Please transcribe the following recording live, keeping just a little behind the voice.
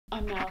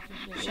I'm now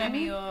officially. Show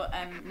me your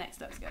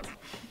next up skills.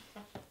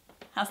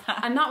 How's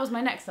that? And that was my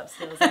next up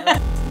skills. Are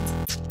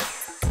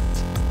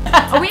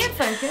we in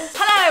focus?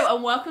 Hello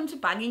and welcome to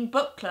Banging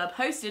Book Club,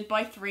 hosted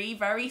by three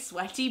very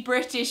sweaty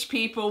British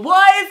people.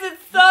 Why is it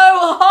so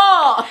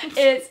hot?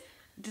 It's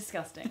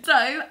disgusting. So,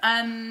 Hold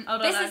on,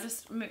 this I'm is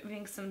just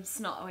moving some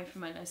snot away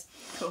from my nose.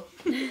 cool.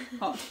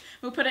 Hot.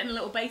 We'll put it in a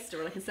little baster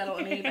and I can sell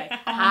it on eBay.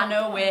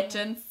 Hannah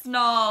Witton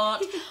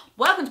snot.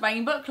 Welcome to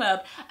Banging Book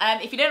Club.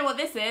 If you don't know what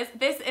this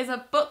is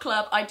a book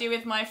club I do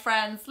with my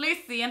friends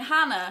Lucy and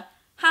Hannah.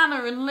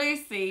 Hannah and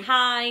Lucy.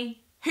 Hi.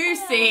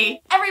 Hoosey.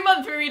 Every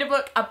month we read a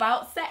book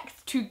about sex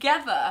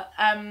together.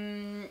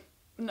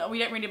 No, we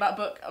don't read a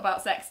book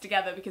about sex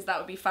together because that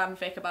would be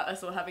fanfic about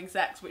us all having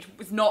sex, which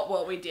is not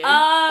what we do.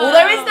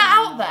 Although is that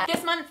out there?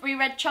 This month we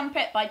read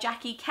Trumpet by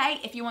Jackie K.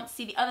 If you want to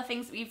see the other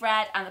things that we've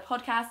read and the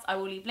podcast, I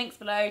will leave links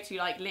below to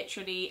like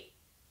literally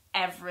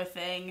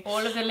everything.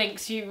 All of the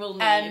links you will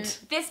need.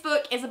 This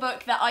book is a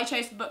book that I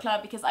chose for the book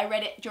club because I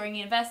read it during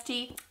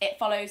university. It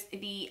follows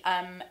the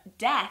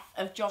death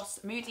of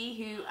Joss Moody,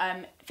 who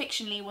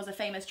fictionally was a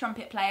famous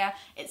trumpet player.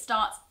 It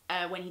starts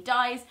when he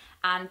dies,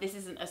 and this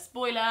isn't a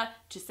spoiler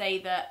to say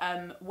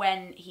that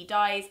when he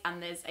dies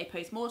and there's a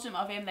post-mortem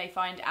of him, they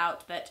find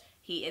out that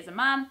he is a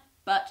man,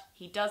 but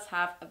he does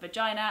have a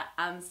vagina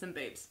and some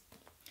boobs.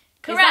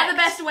 Correct. Is that the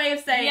best way of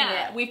saying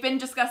Yeah. it? We've been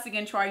discussing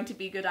and trying to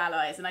be good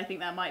allies, and I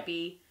think that might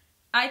be...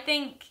 I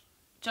think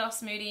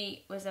Joss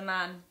Moody was a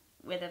man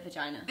with a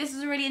vagina. This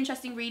is a really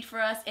interesting read for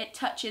us. It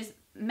touches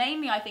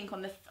mainly, I think,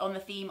 on the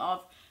theme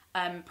of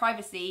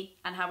privacy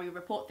and how we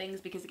report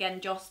things, because again,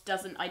 Joss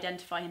doesn't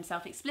identify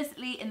himself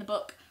explicitly in the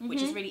book,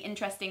 which is really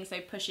interesting. So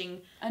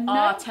pushing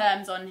our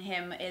terms on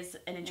him is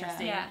an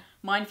interesting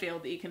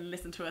minefield that you can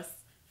listen to us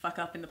fuck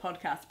up in the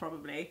podcast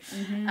probably.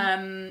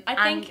 I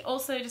think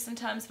also just in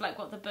terms of like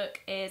what the book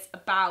is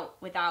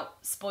about,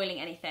 without spoiling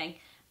anything,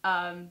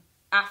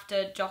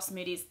 after Joss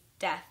Moody's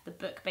death, the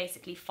book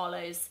basically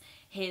follows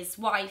his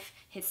wife,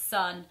 his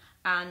son,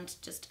 and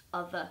just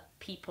other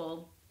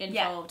people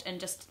involved, and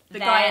just the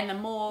guy in the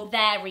morgue,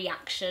 their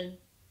reaction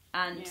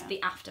and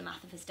the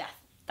aftermath of his death.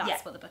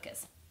 That's what the book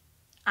is.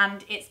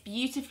 And it's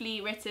beautifully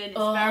written, it's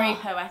very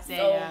poetic,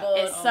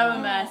 it's so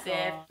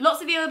immersive.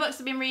 Lots of the other books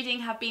I've been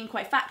reading have been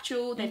quite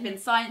factual, they've been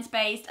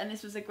science-based, and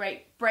this was a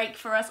great break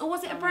for us. Or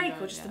was it a break,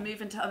 or just to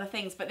move into other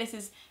things? But this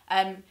is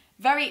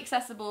very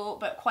accessible,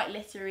 but quite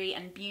literary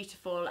and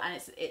beautiful, and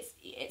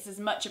it's as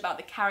much about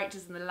the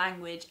characters and the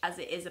language as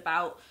it is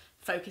about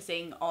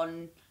focusing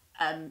on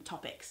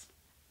topics.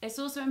 It's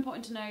also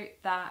important to note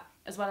that,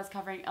 as well as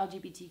covering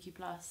LGBTQ+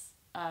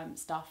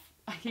 stuff,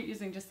 I keep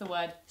using just the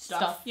word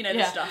stuff. You know,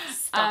 the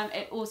stuff.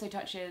 It also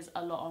touches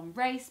a lot on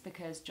race,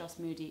 because Joss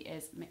Moody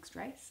is mixed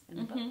race in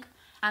the book.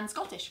 And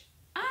Scottish.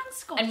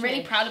 And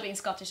really proud of being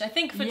Scottish. I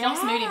think for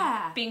Joss Moody,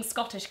 being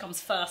Scottish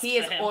comes first. He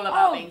is for him. all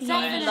about being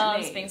Scottish. He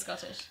loves being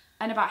Scottish.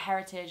 And about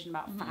heritage and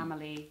about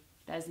family.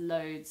 There's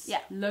loads. Yeah.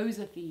 Loads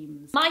of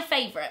themes. My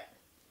favourite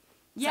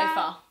so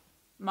far.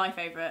 My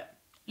favourite.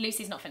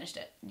 Lucy's not finished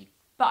it.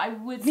 But I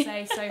would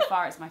say so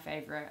far it's my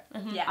favourite.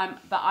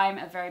 But I'm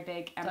a very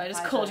big empathizer. So I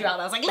just called you out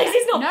and I was like,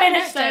 Lucy's not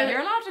finished it!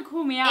 You're allowed to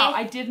call me out.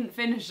 I didn't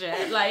finish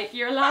it. Like,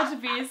 you're allowed to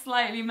be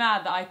slightly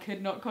mad that I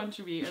could not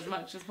contribute as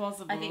much as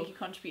possible. I think you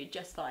contributed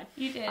just fine.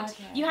 You did.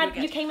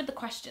 Okay. You came with the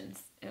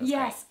questions. It was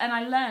great. And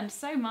I learned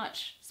so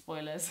much.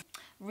 Spoilers.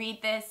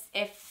 Read this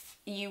if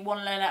you want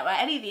to learn about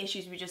any of the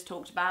issues we just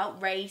talked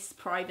about, race,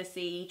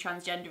 privacy,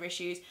 transgender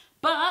issues.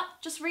 But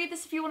just read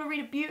this if you want to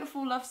read a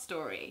beautiful love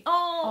story.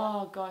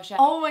 Oh gosh. Yeah.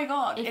 Oh my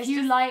god. If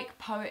you like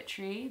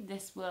poetry,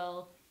 this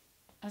will...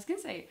 I was going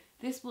to say,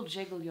 this will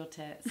jiggle your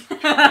tits.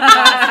 That's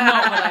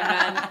not what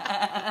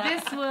I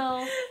meant. This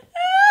will...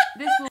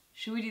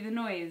 Should we do the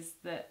noise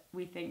that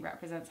we think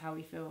represents how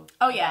we feel?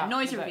 Oh yeah,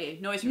 noise review.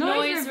 Noise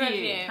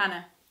review.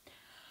 Hannah.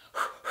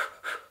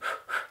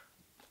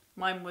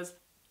 Mine was...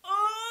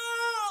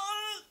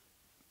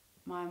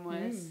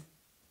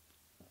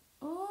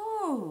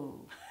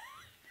 Ooh.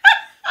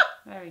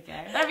 There we go.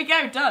 There we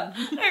go, done.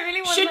 I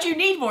really want Should you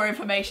need more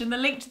information, the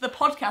link to the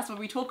podcast where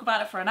we talk about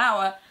it for an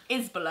hour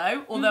is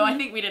below, although I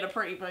think we did a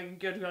pretty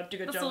good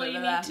job all over you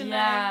there. need to know.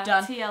 Yeah,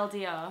 Done.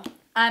 TLDR.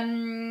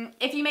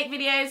 If you make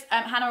videos,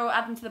 Hannah will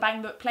add them to the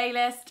Bang Book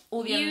playlist.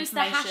 All the Use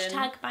the information.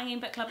 hashtag Banging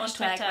Book Club on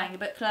Twitter. Banging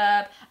Book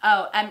Club.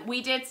 Oh,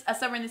 we did a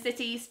Summer in the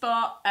City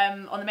spot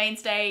on the main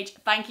stage.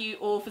 Thank you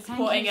all for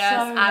supporting us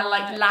so and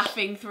like much.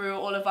 laughing through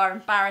all of our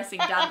embarrassing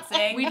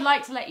dancing. We'd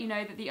like to let you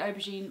know that the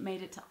aubergine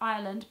made it to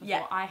Ireland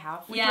before I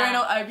have. We threw an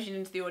aubergine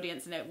into the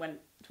audience and it went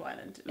to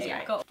Ireland. It was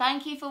great. Cool.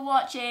 Thank you for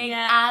watching,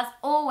 as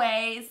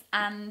always.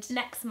 And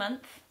next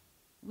month,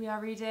 we are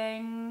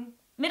reading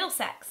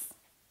Middlesex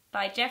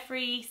by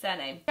Jeffrey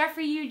surname.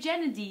 Jeffrey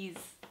Eugenides.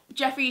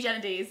 Jeffrey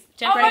Eugenides.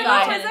 Jeffrey is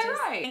Eugenides. that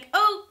right?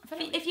 Oh,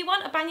 if you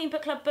want a Banging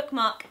Book Club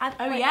bookmark,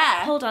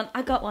 yeah. Hold on,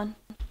 I got one.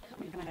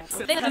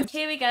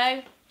 Here we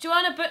go. Do you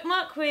want a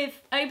bookmark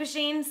with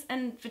aubergines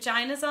and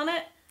vaginas on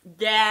it?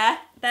 Yeah.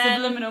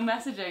 Then Subliminal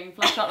messaging.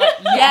 Flash up like,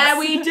 yeah,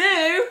 we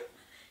do.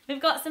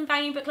 We've got some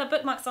Banging Book Club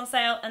bookmarks on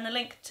sale, and the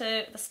link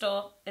to the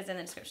store is in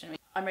the description.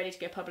 I'm ready to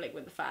go public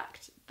with the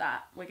fact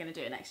that we're going to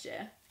do it next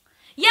year.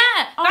 Yeah!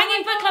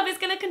 Banging Book Club is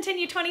going to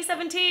continue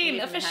 2017.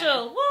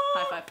 Official. What?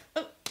 High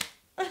five.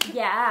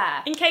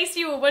 Yeah. In case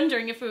you were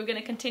wondering if we were going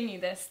to continue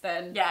this,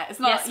 then yeah, it's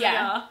not. Yes, we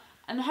are.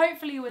 And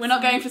hopefully we're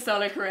not going for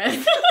solo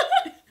careers.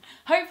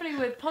 Hopefully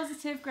with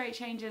positive, great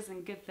changes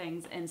and good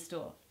things in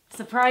store.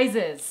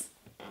 Surprises.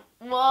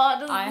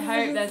 What? I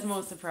hope there's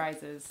more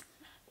surprises.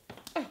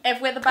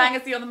 If we're the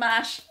bangers, you're the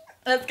mash.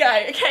 Let's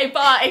go. Okay,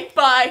 bye.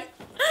 Bye.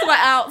 Sweat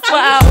out.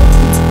 Sweat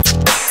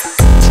out.